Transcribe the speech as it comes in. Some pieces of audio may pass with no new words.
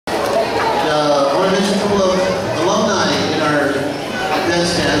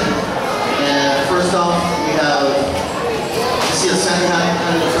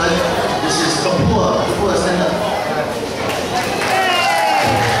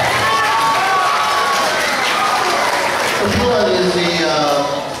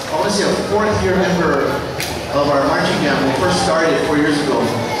fourth year member of our marching band. We first started 4 years ago.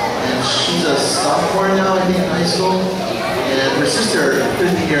 And she's a sophomore now, I think, in high school. And her sister,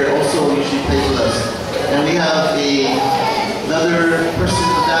 fifth year, also usually plays with us. And we have another person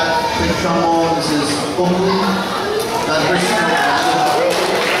in the back playing trombone. This is Oku.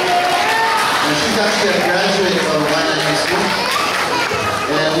 And she's actually a graduate of Waianae High School.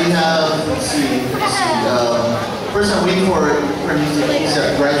 And we have, let's see, first I'm waiting for her music. He's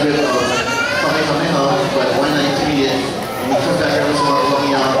a graduate of Kamehameha, but Waianae Intermediate. And he comes back every once in a while to help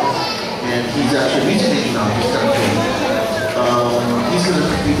me out. And he's actually a music major now, he's kind of cool. He's going to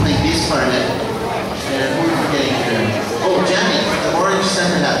be playing bass clarinet. And who are we forgetting here? Oh, Janet, the orange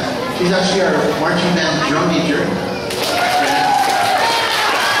center hat. She's actually our marching band drum major.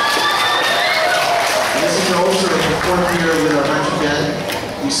 This is also our fourth year with our marching band.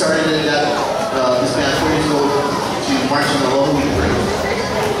 We started this band 4 years ago to march in the local week parade.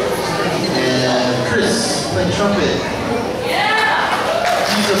 And Chris playing trumpet.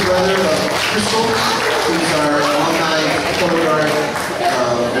 He's the brother of Crystal, who's our alumni color guard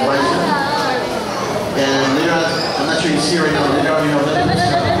advisor. And later on, I'm not sure you see her right now, later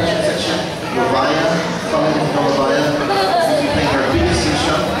on,